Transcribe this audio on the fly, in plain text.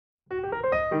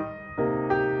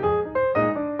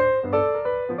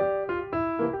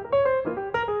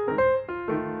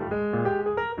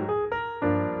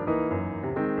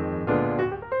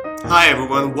Hi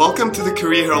everyone, welcome to the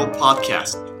Korea Herald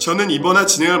podcast. 저는 이번화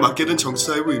진행을 맡게 된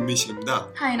정치사회부 윤민식입니다.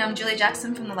 Hi, and I'm Julie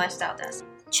Jackson from the Lifestyle Desk.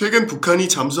 최근 북한이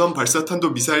잠수함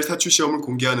발사탄도 미사일 사출 시험을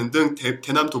공개하는 등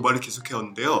대남 도발을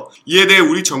계속해왔는데요. 이에 대해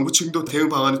우리 정부 측도 대응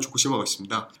방안을 조심하고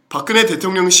있습니다. 박근혜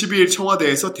대통령은 12일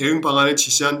청와대에서 대응 방안을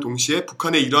지시한 동시에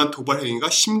북한의 이러한 도발 행위가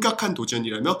심각한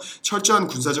도전이라며 철저한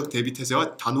군사적 대비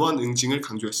태세와 단호한 응징을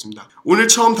강조했습니다. 오늘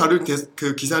처음 다룰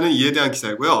그 기사는 이에 대한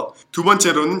기사이고요. 두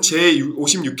번째로는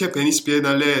제56회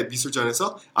베니스비엔날레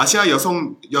미술전에서 아시아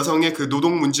여성의 그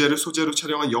노동 문제를 소재로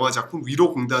촬영한 영화 작품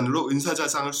위로공단으로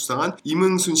은사자상을 수상한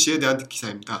임응순 씨에 대한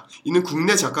기사입니다. 이는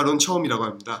국내 작가로는 처음이라고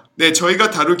합니다. 네,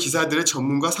 저희가 다룰 기사들의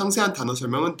전문과 상세한 단어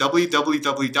설명은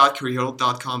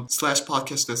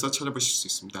www.koreaherald.com/podcast에서 찾아보실 수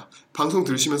있습니다. 방송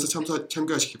들으시면서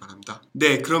참고하시기 바랍니다.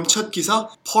 네, 그럼 첫 기사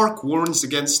Park warns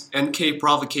against NK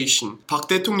provocation. 박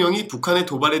대통령이 북한의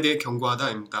도발에 대해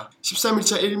경고하다입니다.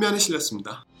 13일자 1면에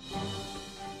실렸습니다.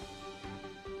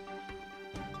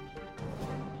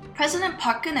 President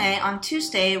Park Geun-hye on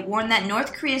Tuesday warned that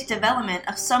North Korea's development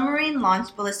of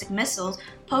submarine-launched ballistic missiles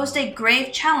posed a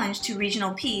grave challenge to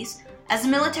regional peace as the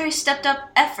military stepped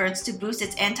up efforts to boost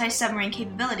its anti-submarine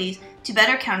capabilities to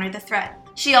better counter the threat.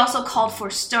 She also called for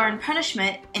stern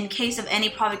punishment in case of any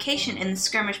provocation in the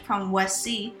skirmish-prone West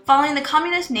Sea, following the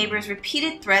communist neighbor's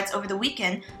repeated threats over the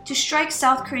weekend to strike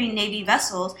South Korean Navy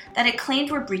vessels that it claimed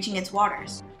were breaching its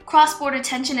waters. Cross-border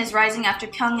tension is rising after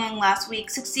Pyongyang last week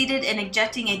succeeded in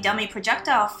ejecting a dummy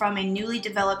projectile from a newly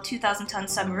developed 2,000-ton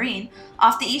submarine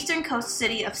off the eastern coast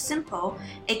city of Sinpo,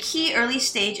 a key early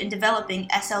stage in developing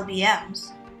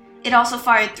SLBMs. It also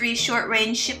fired 3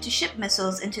 short-range ship-to-ship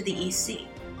missiles into the East Sea.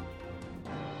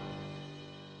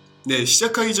 네,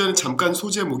 시작하기 전에 잠깐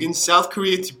소제목인 South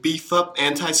Korea to beef up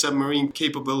anti-submarine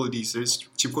capabilities를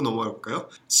짚고 넘어가 볼까요?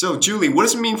 So, Julie, what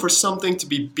does it mean for something to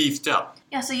be beefed up?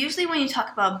 Yeah, so usually when you talk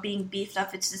about being beefed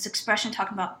up, it's this expression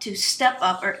talking about to step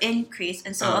up or increase.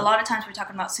 And so a lot of times we're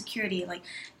talking about security, like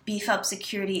beef up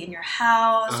security in your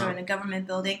house or in a government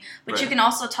building. But you can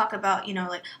also talk about,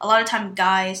 like a lot of time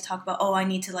guys talk about, oh, I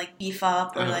need to like beef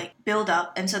up or like build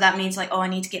up. And so that means like, oh, I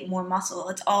need to get more muscle.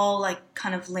 It's all like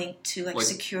kind of linked to like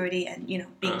security and,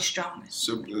 being strong.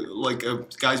 So like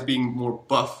guys being more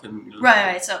buff. And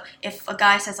Right. So if a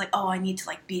guy says like, oh, I need to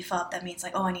like beef up, that means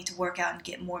like, oh, I need to work out and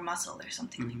get more muscle or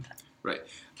something like that. Right.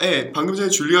 네, 방금 전에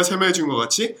줄리가 설명해 준 것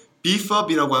같이 beef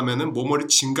up이라고 하면은 뭐뭐를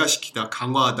증가시키다,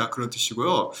 강화하다 그런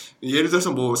뜻이고요. 예를 들어서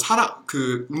뭐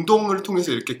운동을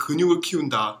통해서 이렇게 근육을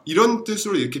키운다 이런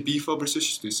뜻으로 이렇게 beef up을 쓰실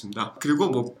수도 있습니다. 그리고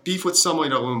뭐 beef with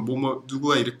someone이라고 하면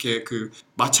누구가 이렇게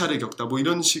마찰을 겪다 뭐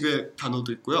이런 식의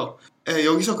단어도 있고요.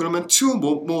 여기서 그러면 to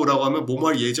뭐라고 하면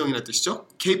뭐할 예정이라는 뜻이죠.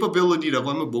 capability라고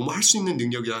하면 뭐뭐 할 수 있는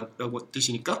능력이라고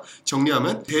뜻이니까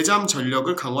정리하면 대잠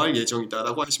전력을 강화할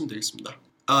예정이다라고 하시면 되겠습니다.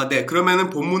 네, 그러면은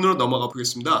본문으로 넘어가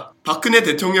보겠습니다. 박근혜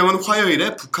대통령은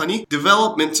화요일에 북한이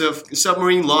development of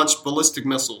submarine-launched ballistic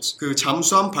missiles, 그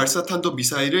잠수함 발사탄도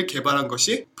미사일을 개발한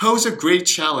것이 pose a great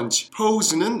challenge.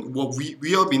 pose는 뭐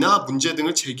위협이나 문제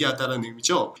등을 제기하다라는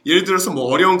의미죠. 예를 들어서 뭐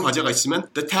어려운 과제가 있으면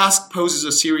the task poses a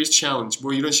serious challenge.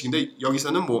 뭐 이런 식인데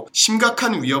여기서는 뭐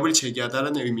심각한 위협을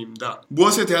제기하다라는 의미입니다.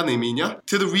 무엇에 대한 의미냐?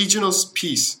 To the regional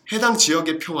peace. 해당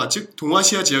지역의 평화, 즉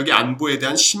동아시아 지역의 안보에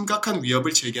대한 심각한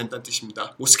위협을 제기한다는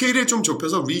뜻입니다. 뭐 스케일을 좀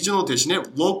좁혀서 regional 대신에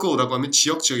local라고 하면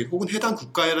지역적인 혹은 해당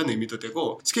국가라는 의미도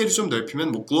되고 스케일을 좀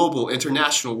넓히면 뭐 global,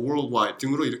 international, worldwide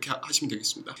등으로 이렇게 하시면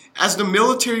되겠습니다. As the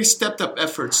military stepped up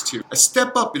efforts to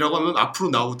step up이라고 하면 앞으로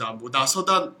나오다, 뭐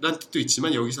나서다라는 뜻도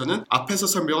있지만 여기서는 앞에서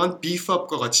설명한 beef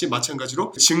up과 같이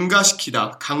마찬가지로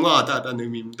증가시키다, 강화하다라는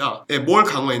의미입니다. 뭘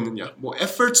강화했느냐? 뭐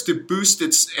efforts to boost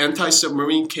its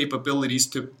anti-submarine capabilities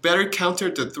to better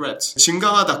counter the threats.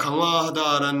 증강하다,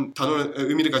 강화하다라는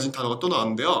의미를 가진 단어가 또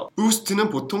나왔는데요. boost는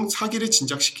보통 사기를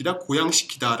진작시키다,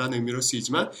 고양시키다라는 의미로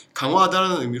쓰이지만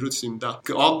강화하다라는 의미로 쓰입니다.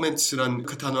 augment라는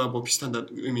그 단어와 뭐 비슷한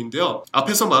의미인데요.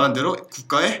 앞에서 말한 대로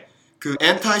국가의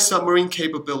anti-submarine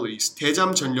capabilities,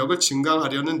 대잠 전력을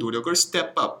증강하려는 노력을 step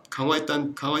up,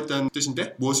 강화했다는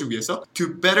뜻인데 무엇을 위해서?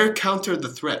 To better counter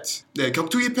the threat. 네,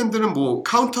 격투기 팬들은 뭐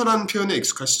counter라는 표현에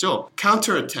익숙하시죠?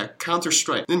 counter attack, counter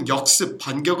strike는 역습,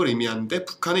 반격을 의미하는데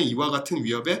북한의 이와 같은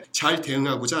위협에 잘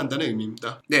대응하고자 한다는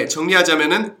의미입니다. 네,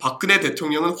 정리하자면은 박근혜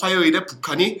대통령은 화요일에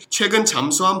북한이 최근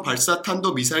잠수함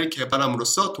발사탄도 미사일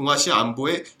개발함으로써 동아시아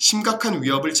안보에 심각한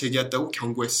위협을 제기했다고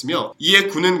경고했으며 이에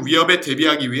군은 위협에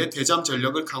대비하기 위해 대잠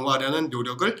전력을 강화하려는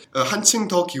노력을 한층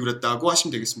더 기울였다고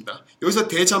하시면 되겠습니다. 여기서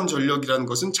대잠 전력이라는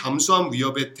것은 잠수함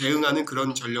위협에 대응하는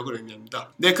그런 전력을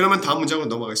의미합니다. 네, 그러면 다음 문장으로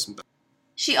넘어가겠습니다.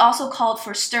 She also called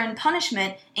for stern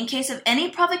punishment in case of any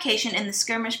provocation in the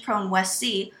skirmish-prone West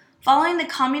Sea, following the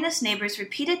communist neighbors'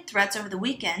 repeated threats over the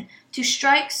weekend to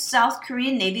strike South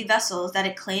Korean Navy vessels that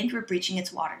it claimed were breaching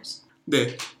its waters.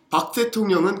 네, 박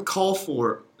대통령은 call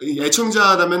for,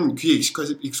 애청자라면 귀에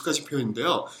익숙하신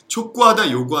표현인데요.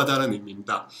 촉구하다, 요구하다라는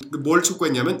의미입니다. 뭘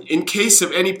촉구했냐면 in case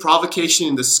of any provocation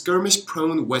in the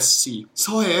skirmish-prone West Sea,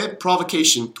 서해에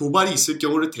provocation, 도발이 있을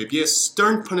경우를 대비해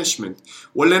stern punishment,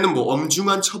 원래는 뭐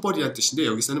엄중한 처벌이라는 뜻인데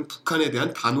여기서는 북한에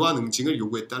대한 단호한 응징을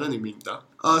요구했다는 의미입니다.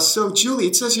 So Julie,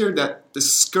 it says here that the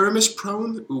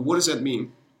skirmish-prone, what does that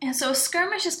mean? And so a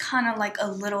skirmish is kind of like a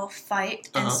little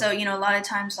fight. And so, you know, a lot of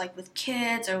times like with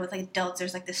kids or with like adults,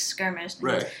 there's like this skirmish.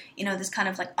 Right. You know, this kind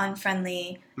of like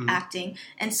unfriendly acting.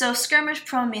 And so skirmish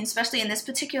prone means, especially in this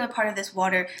particular part of this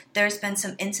water, there's been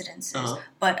some incidences.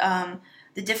 But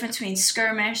the difference between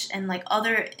skirmish and like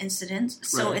other incidents,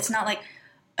 so it's not like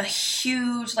a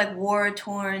huge like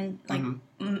war-torn like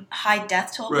high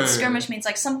death toll. But skirmish means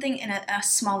like something in a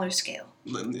smaller scale.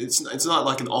 It's not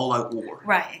like an all-out war.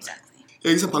 Right, exactly.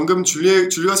 여기서 방금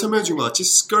줄리가 설명해 준 것 같이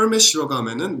skirmish라고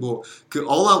하면은 뭐 그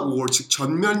all-out war, 즉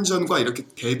전면전과 이렇게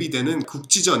대비되는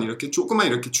국지전, 이렇게 조그만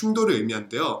이렇게 충돌을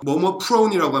의미한대요. 뭐뭐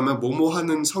prone이라고 하면 뭐뭐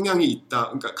하는 성향이 있다,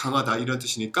 그러니까 강하다 이런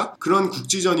뜻이니까 그런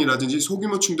국지전이라든지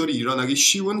소규모 충돌이 일어나기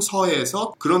쉬운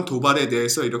서해에서 그런 도발에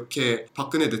대해서 이렇게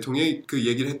박근혜 대통령이 그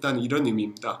얘기를 했다는 이런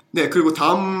의미입니다. 네, 그리고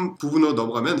다음 부분으로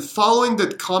넘어가면 following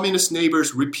the communist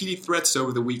neighbors' repeated threats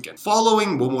over the weekend.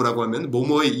 following 뭐뭐라고 하면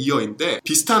뭐뭐에 이어인데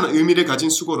비슷한 의미를 가진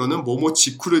수거로는 뭐뭐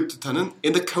직후를 뜻하는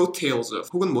in the coattails of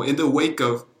혹은 뭐 in the wake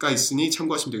of가 있으니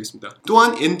참고하시면 되겠습니다.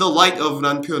 또한 in the light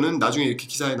of라는 표현은 나중에 이렇게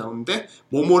기사에 나오는데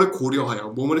뭐뭐를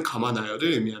고려하여, 뭐뭐를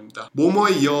감안하여를 의미합니다.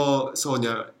 뭐뭐에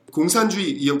이어서냐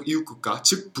공산주의 이웃국가,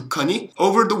 즉 북한이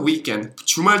over the weekend,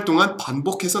 주말 동안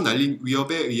반복해서 날린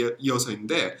위협에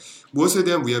이어서인데 무엇에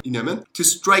대한 위협이냐면 to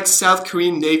strike South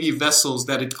Korean Navy vessels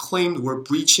that it claimed were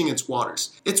breaching its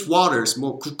waters. Its waters,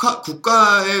 뭐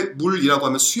국가의 물이라고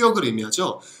하면 수역을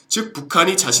의미하죠. 즉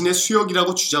북한이 자신의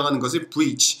수역이라고 주장하는 것을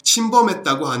breach,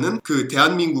 침범했다고 하는 그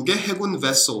대한민국의 해군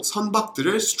vessel,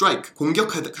 선박들을 strike,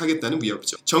 공격하겠다는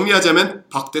위협이죠. 정리하자면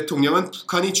박 대통령은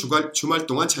북한이 주말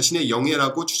동안 자신의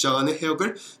영해라고 주장하는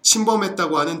해역을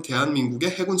침범했다고 하는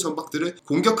대한민국의 해군 선박들을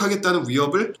공격하겠다는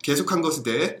위협을 계속한 것에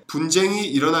대해 분쟁이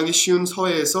일어나기 쉬운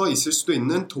서해에서 있을 수도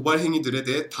있는 도발 행위들에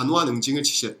대해 단호한 응징을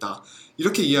지시했다.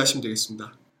 이렇게 이해하시면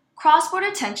되겠습니다.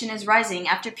 Cross-border tension is rising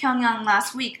after Pyongyang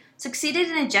last week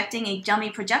succeeded in ejecting a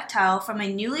dummy projectile from a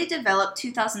newly developed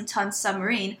 2,000-ton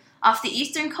submarine off the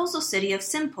eastern coastal city of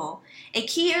Sinpo, a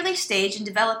key early stage in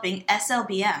developing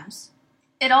SLBMs.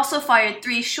 It also fired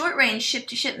 3 short-range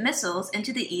ship-to-ship missiles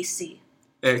into the East Sea.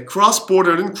 네,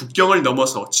 cross-border는 국경을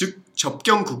넘어서, 즉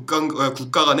접경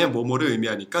국가 간의 뭐뭐를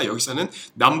의미하니까 여기서는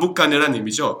남북 간이라는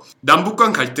의미죠. 남북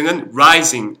간 갈등은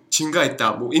rising,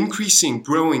 증가했다, 뭐 increasing,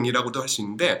 growing이라고도 할 수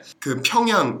있는데 그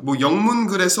평양, 뭐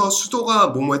영문글에서 수도가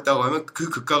뭐뭐했다고 하면 그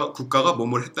국가가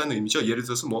뭐뭐를 했다는 의미죠. 예를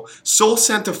들어서 뭐 Seoul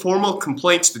sent a formal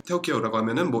complaint to Tokyo라고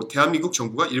하면은 뭐 대한민국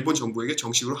정부가 일본 정부에게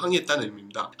정식으로 항의했다는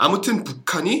의미입니다. 아무튼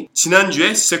북한이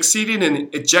지난주에 succeeded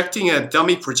in ejecting a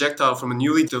dummy projectile from a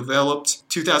newly developed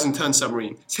 2,000-ton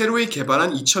submarine. 새로이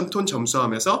개발한 2,000톤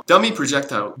잠수함에서 dummy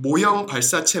projectile, 모형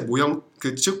발사체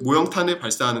즉 모형탄을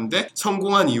발사하는데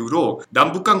성공한 이후로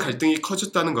남북 간 갈등이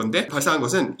커졌다는 건데 발사한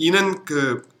것은 이는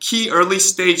그 key early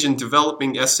stage in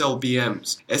developing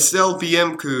SLBMs.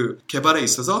 SLBM 그 개발에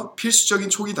있어서 필수적인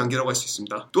초기 단계라고 할 수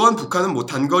있습니다. 또한 북한은 뭐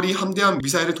단거리 함대함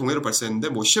미사일을 동해로 발사했는데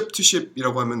뭐 ship to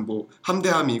ship이라고 하면 뭐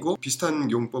함대함이고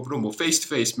비슷한 용법으로 뭐 face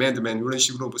to face, man to man 이런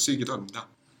식으로 뭐 쓰이기도 합니다.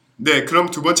 네, 그럼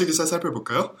두 번째 기사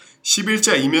살펴볼까요?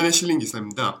 11자 이면에 실린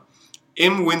기사입니다.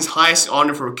 Im wins highest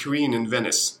honor for Korean in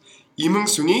Venice.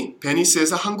 임흥순이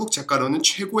베니스에서 한국 작가로는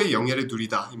최고의 영예를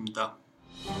누리다입니다.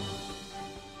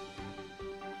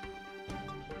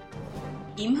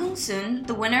 Im Hung-soon,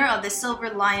 the winner of the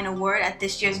Silver Lion Award at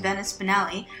this year's Venice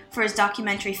Biennale for his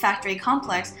documentary Factory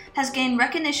Complex, has gained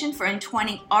recognition for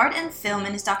entwining art and film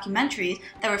in his documentaries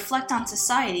that reflect on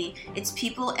society, its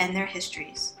people, and their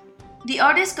histories. The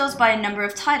artist goes by a number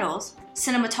of titles: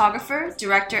 cinematographer,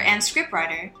 director, and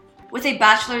scriptwriter. With a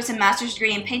bachelor's and master's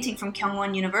degree in painting from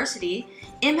Kyungwon University,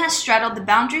 Im has straddled the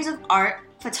boundaries of art,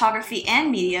 photography,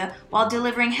 and media while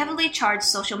delivering heavily charged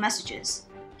social messages.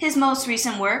 His most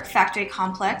recent work, Factory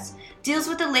Complex, deals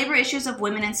with the labor issues of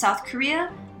women in South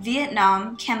Korea,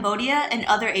 Vietnam, Cambodia, and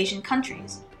other Asian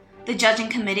countries. The judging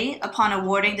committee, upon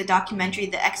awarding the documentary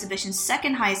the exhibition's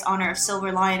second highest honor of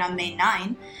Silver Lion on May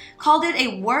 9, called it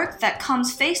a work that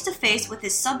comes face to face with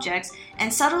its subjects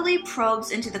and subtly probes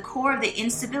into the core of the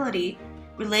instability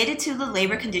related to the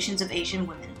labor conditions of Asian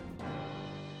women.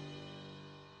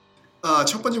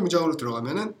 첫 번째 문장으로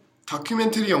들어가면은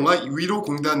다큐멘터리 영화 위로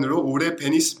공단으로 올해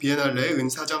베니스비엔날레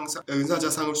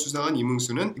은사자상을 수상한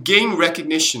이문수는 gain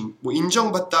recognition, 뭐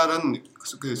인정받다라는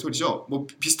그 소리죠. 뭐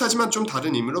비슷하지만 좀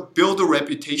다른 의미로 build a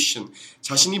reputation,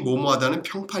 자신이 뭐뭐하다는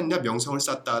평판이나 명성을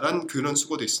쌓다라는 그런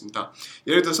수고도 있습니다.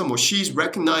 예를 들어서 뭐 she's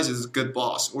recognized as a good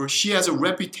boss, or she has a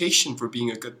reputation for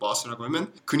being a good boss라고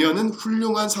하면 그녀는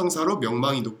훌륭한 상사로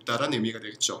명망이 높다라는 의미가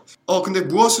되겠죠. 근데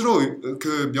무엇으로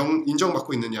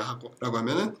인정받고 있느냐라고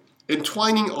하면은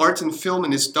Entwining art and film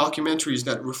in its documentaries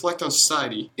that reflect on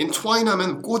society. Entwine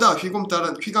하면 꼬다,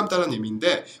 휘감다라는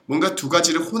의미인데 뭔가 두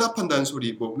가지를 혼합한다는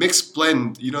소리, 뭐 mix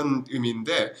blend 이런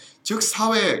의미인데 즉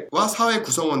사회와 사회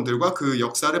구성원들과 그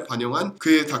역사를 반영한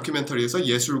그의 다큐멘터리에서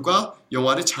예술과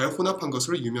영화를 잘 혼합한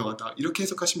것으로 유명하다. 이렇게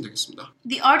해석하시면 되겠습니다.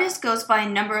 The artist goes by a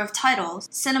number of titles: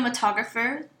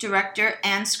 cinematographer, director,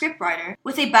 and scriptwriter.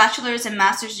 With a bachelor's and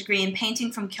master's degree in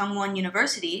painting from Kyungwon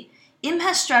University, Im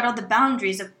has straddled the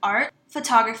boundaries of art,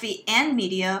 photography, and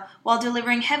media while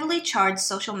delivering heavily charged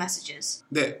social messages.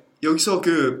 네, 여기서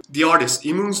the artist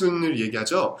이문순을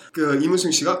얘기하죠.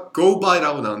 이문순 씨가 go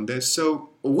by라고 나오는데,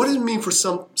 so what does it mean for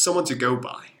someone to go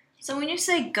by? So when you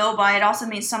say go by, it also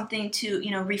means something to,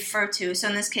 refer to. So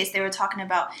in this case, they were talking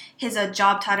about his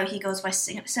job title. He goes by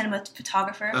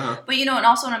cinematographer. Uh-huh. But, and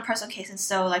also in personal cases,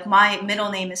 so like my middle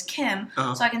name is Kim.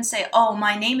 Uh-huh. So I can say, oh,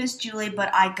 my name is Julie,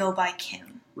 but I go by Kim.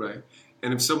 Right.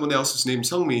 And if someone else's name is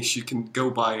Seungmi, she can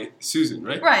go by Susan,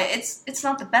 right? Right. It's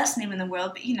not the best name in the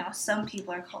world, but some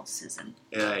people are called Susan.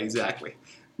 Yeah, exactly.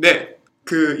 네,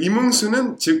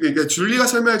 이문수는 그러니까 줄리가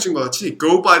설명해 준 것 같이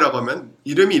go by라고 하면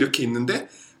이름이 이렇게 있는데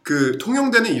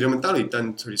통용되는 이름은 따로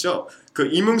있다는 소리죠.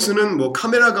 이문수는 뭐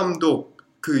카메라 감독,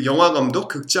 영화 감독,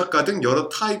 극작가 등 여러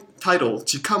타이틀,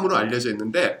 직함으로 알려져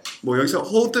있는데 뭐 여기서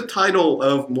hold the title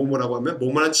of 뭐뭐라고 하면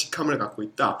뭐뭐란 직함을 갖고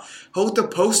있다. hold the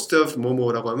post of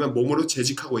뭐뭐라고 하면 뭐뭐로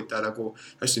재직하고 있다라고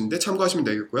할 수 있는데 참고하시면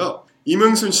되겠고요.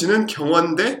 이문순 씨는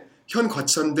경원대,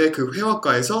 현과천대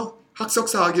회화과에서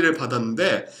학석사 학위를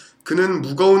받았는데 그는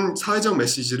무거운 사회적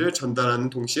메시지를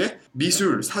전달하는 동시에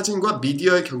미술, 사진과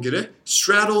미디어의 경계를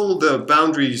straddle the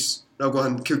boundaries 라고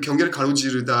한 경계를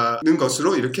가로지르다는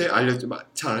것으로 이렇게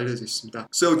잘 알려져 있습니다.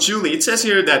 So Julie, it says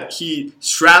here that he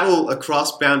straddled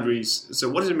across boundaries. So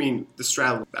what does it mean, the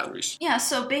straddle boundaries? Yeah,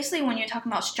 so basically when you're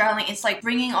talking about straddling, it's like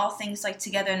bringing all things like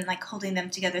together and like holding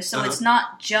them together. So it's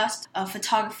not just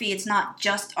photography, it's not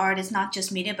just art, it's not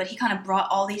just media, but he kind of brought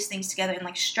all these things together and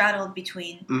like straddled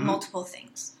between multiple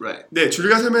things. Right. 네,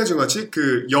 줄리가 설명해 준 것 같이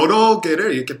여러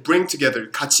개를 이렇게 bring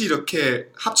together, 같이 이렇게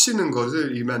합치는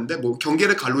것을 의미하는데 뭐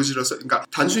경계를 가로질러서 그러니까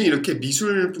단순히 이렇게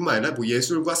미술뿐만 아니라 뭐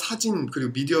예술과 사진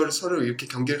그리고 미디어를 서로 이렇게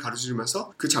경계를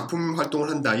가로지르면서 그 작품 활동을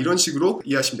한다 이런 식으로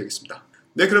이해하시면 되겠습니다.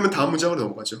 네, 그러면 다음 문장으로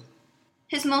넘어가죠.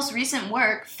 His most recent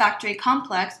work, Factory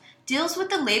Complex, deals with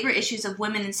the labor issues of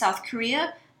women in South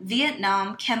Korea,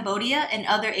 Vietnam, Cambodia, and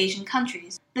other Asian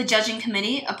countries. The judging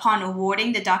committee, upon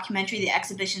awarding the documentary the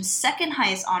exhibition's second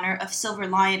highest honor of Silver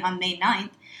Lion on May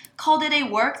 9th, called it a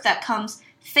work that comes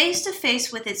face to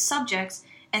face with its subjects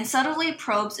and subtly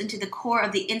probes into the core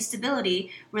of the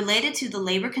instability related to the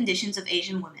labor conditions of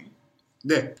Asian women.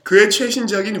 네, 그의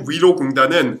최신작인 위로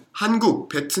공단은 한국,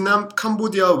 베트남,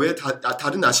 캄보디아 외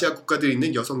다른 아시아 국가들에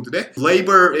있는 여성들의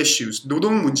labor issues,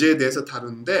 노동 문제에 대해서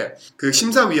다루는데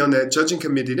심사위원회 judging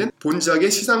committee는 본작의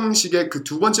시상식에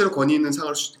두 번째로 권위 있는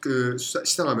상을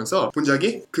시상하면서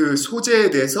본작이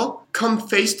소재에 대해서 come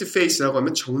face to face라고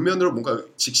하면 정면으로 뭔가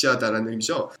직시하다라는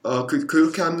의미죠.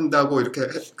 그렇게 한다고 이렇게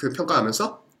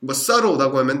평가하면서 뭐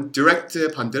subtle라고 하면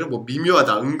direct의 반대로 뭐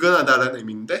미묘하다, 은근하다라는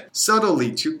의미인데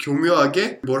subtly, 즉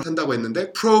교묘하게 뭘 한다고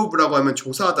했는데 probe라고 하면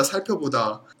조사하다,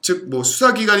 살펴보다 즉 뭐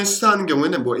수사기관이 수사하는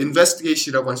경우에는 뭐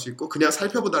investigation이라고 할 수 있고 그냥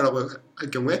살펴보다라고 할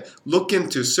경우에 look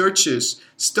into, searches,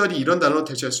 study 이런 단어로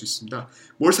대체할 수 있습니다.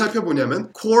 뭘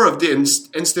살펴보냐면 core of the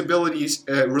instabilities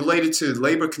related to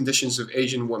labor conditions of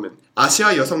Asian women.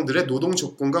 아시아 여성들의 노동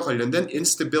조건과 관련된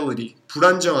instability,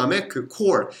 불안정함의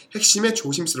core, 핵심에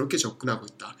조심스럽게 접근하고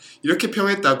있다. 이렇게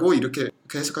평했다고 이렇게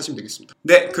해석하시면 되겠습니다.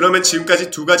 네, 그러면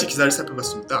지금까지 두 가지 기사를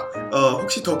살펴봤습니다.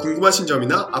 혹시 더 궁금하신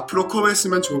점이나 앞으로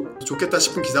커버했으면 좋겠다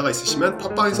싶은 기사가 있으시면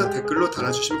팟빵에서 댓글로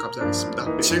달아주시면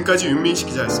감사하겠습니다. 지금까지 윤민식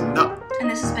기자였습니다. And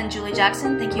this has been Julie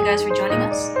Jackson. Thank you guys for joining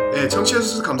us. 네,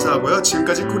 청취해주셔서 감사하고요.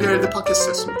 지금까지 코리아일드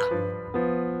팟캐스트였습니다.